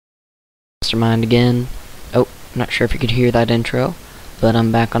Mastermind again. Oh, I'm not sure if you could hear that intro, but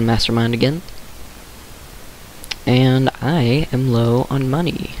I'm back on Mastermind again. And I am low on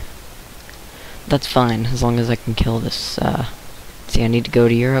money. That's fine, as long as I can kill this, see, I need to go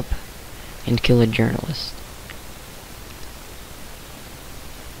to Europe and kill a journalist.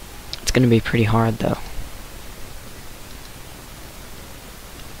 It's gonna be pretty hard, though.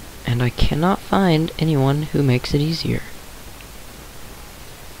 And I cannot find anyone who makes it easier.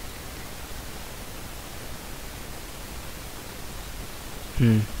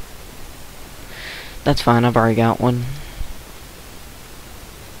 That's fine, I've already got one.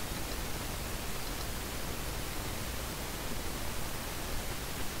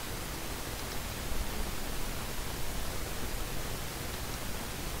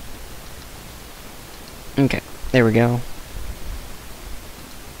 Okay, there we go.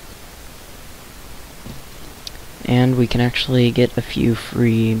 And we can actually get a few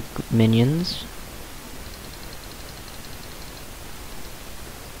free minions.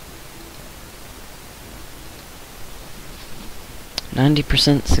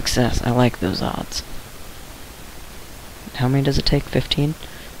 %90 success. I like those odds. How many does it take? 15?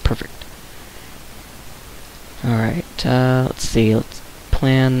 Perfect. Alright, let's see. Let's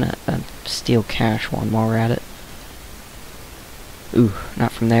plan steal cash one while we're at it. Ooh,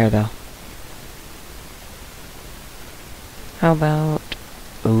 not from there though. How about...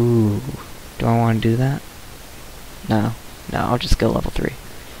 Ooh, do I want to do that? No, I'll just go level 3.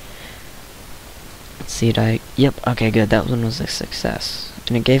 Let's see, yep, okay, good, that one was a success.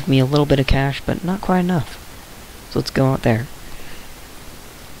 And it gave me a little bit of cash, but not quite enough. So let's go out there.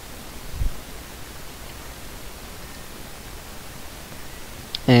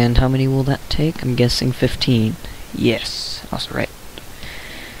 And how many will that take? I'm guessing 15. Yes, I was right.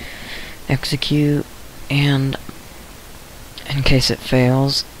 Execute, and in case it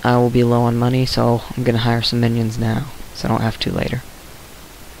fails, I will be low on money, so I'm gonna hire some minions now, so I don't have to later.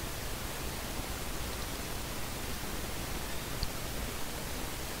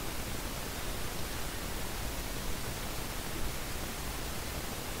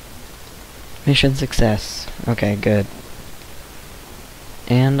 Mission success. Okay, good.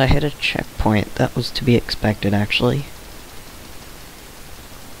 And I hit a checkpoint. That was to be expected, actually.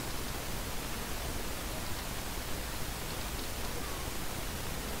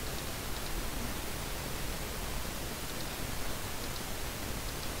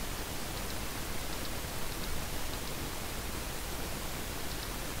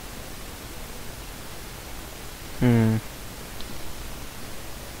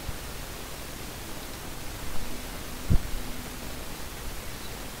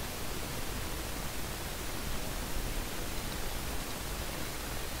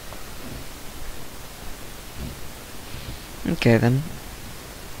 Okay then.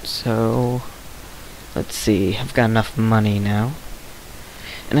 So, let's see. I've got enough money now.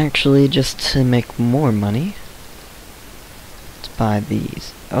 And actually, just to make more money, let's buy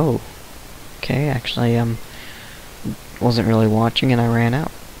these. Oh. Okay, actually, wasn't really watching and I ran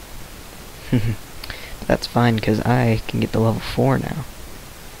out. That's fine, because I can get to level 4 now.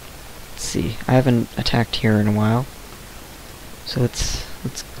 Let's see. I haven't attacked here in a while. So let's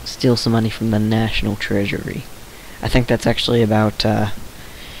steal some money from the National Treasury. I think that's actually about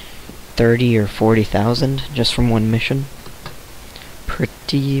 30 or 40,000 just from one mission.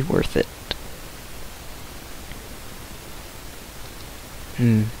 Pretty worth it.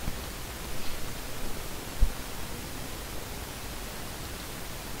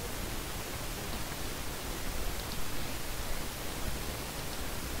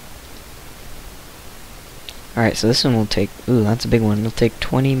 Alright, so this one will take... Ooh, that's a big one. It'll take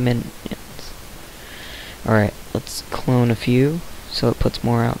 20 minions. Alright, let's clone a few so it puts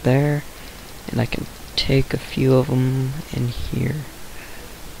more out there. And I can take a few of them in here.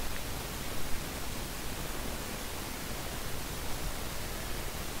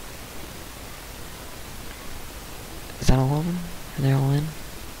 Is that all of them? Are they all in?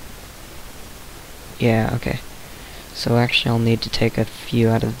 Yeah, okay. So actually I'll need to take a few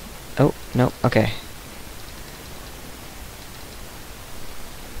out of... Oh, no, okay.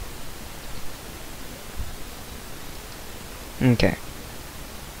 Okay.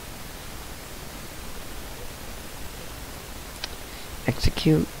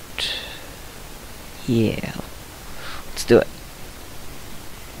 Execute. Yeah. Let's do it.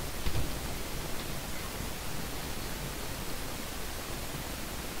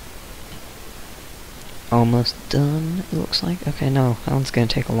 Almost done, it looks like. Okay, no, that one's gonna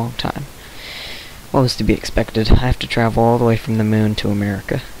take a long time. What was to be expected? I have to travel all the way from the moon to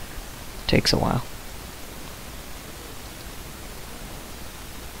America. Takes a while.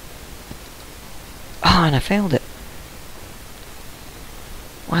 Oh, and I failed it.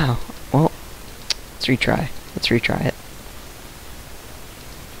 Wow. Well, let's retry. Let's retry it.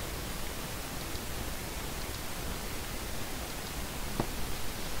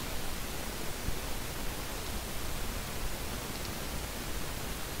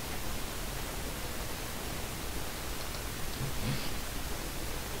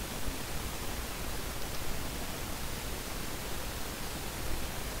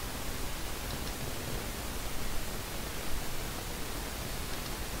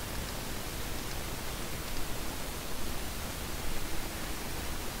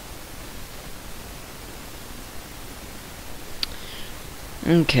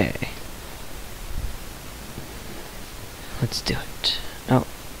 Okay. Let's do it. Oh,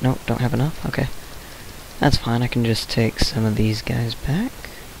 no, don't have enough? Okay. That's fine, I can just take some of these guys back.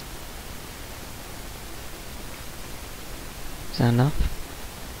 Is that enough?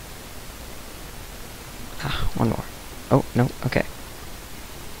 Ah, one more. Oh, no, okay.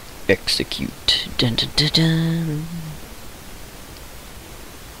 Execute. Dun dun dun dun.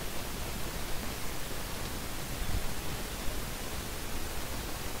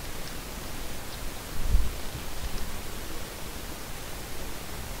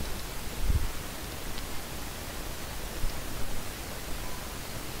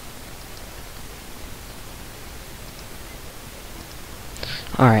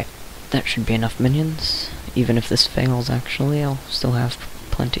 Alright, that should be enough minions. Even if this fails, actually, I'll still have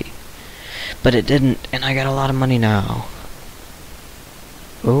plenty. But it didn't, and I got a lot of money now.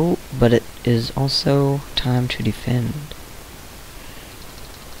 Oh, but it is also time to defend.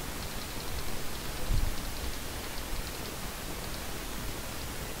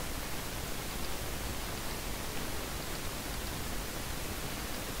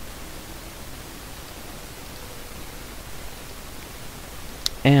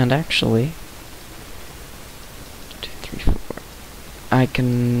 And actually, 2, 3, 4. I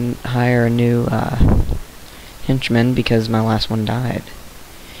can hire a new henchman because my last one died.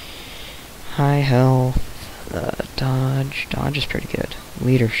 High health, dodge. Dodge is pretty good.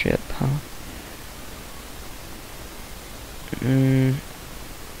 Leadership, huh?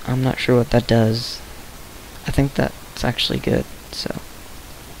 I'm not sure what that does. I think that's actually good, so.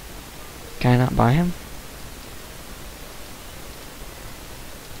 Can I not buy him?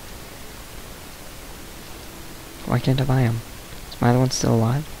 Why can't I buy him? Is my other one still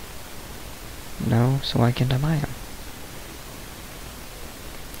alive? No, so why can't I buy him?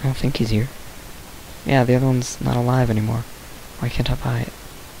 I don't think he's here. Yeah, the other one's not alive anymore. Why can't I buy it?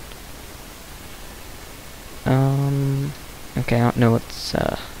 Okay, I don't know what's,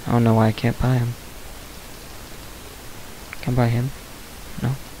 I don't know why I can't buy him. Can I buy him?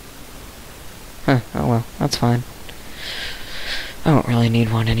 No? Huh, oh well, that's fine. I don't really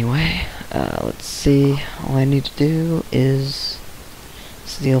need one anyway. Let's see. All I need to do is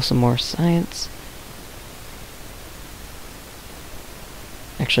steal some more science.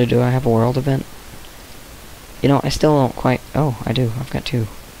 Actually, do I have a world event? You know, I still don't quite... Oh, I do. I've got 2.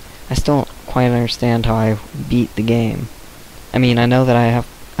 I still don't quite understand how I beat the game. I mean, I know that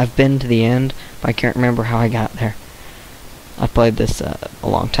I've been to the end, but I can't remember how I got there. I played this a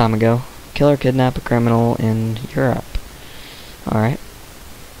long time ago. Kill or kidnap a criminal in Europe. Alright.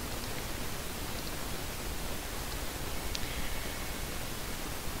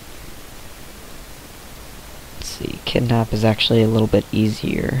 Let's see, kidnap is actually a little bit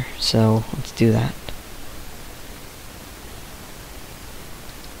easier, so let's do that.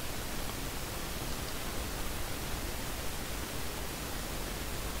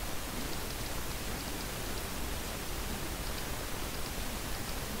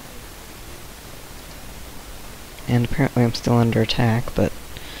 And apparently I'm still under attack, but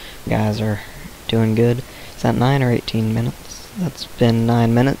guys are doing good. Is that 9 or 18 minutes? That's been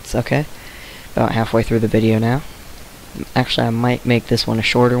 9 minutes, okay. About halfway through the video now. Actually, I might make this one a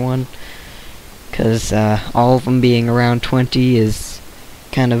shorter one, because all of them being around 20 is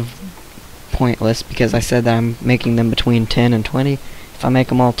kind of pointless, because I said that I'm making them between 10 and 20. If I make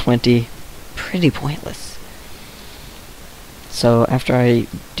them all 20, pretty pointless. So after I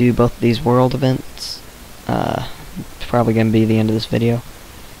do both of these world events, it's probably going to be the end of this video.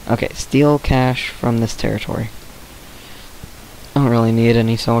 Okay, steal cash from this territory. I don't really need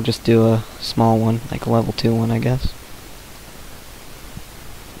any, so I'll just do a small one, like a level 2 one, I guess.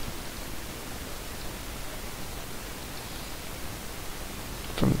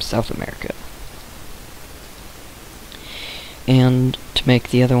 From South America. And to make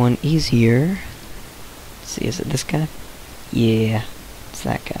the other one easier, let's see, is it this guy? Yeah, it's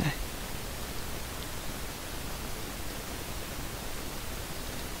that guy.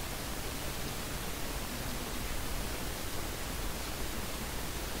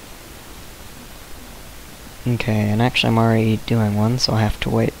 Okay, and actually I'm already doing one, so I have to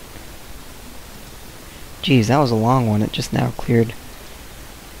wait. Geez, that was a long one. It just now cleared.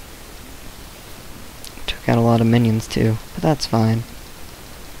 Took out a lot of minions too, but that's fine.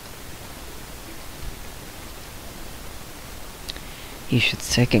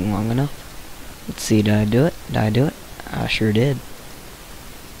 It's taking long enough. Let's see, did I do it? Did I do it? I sure did.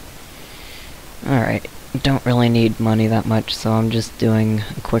 Alright, don't really need money that much, so I'm just doing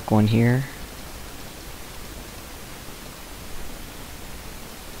a quick one here.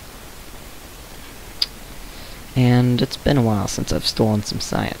 And it's been a while since I've stolen some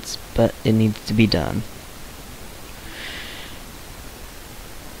science, but it needs to be done.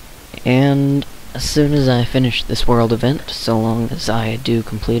 And as soon as I finish this world event, so long as I do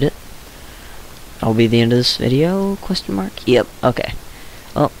complete it, that'll be the end of this video, question mark? Yep, okay.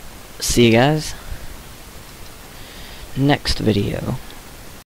 Well, see you guys next video.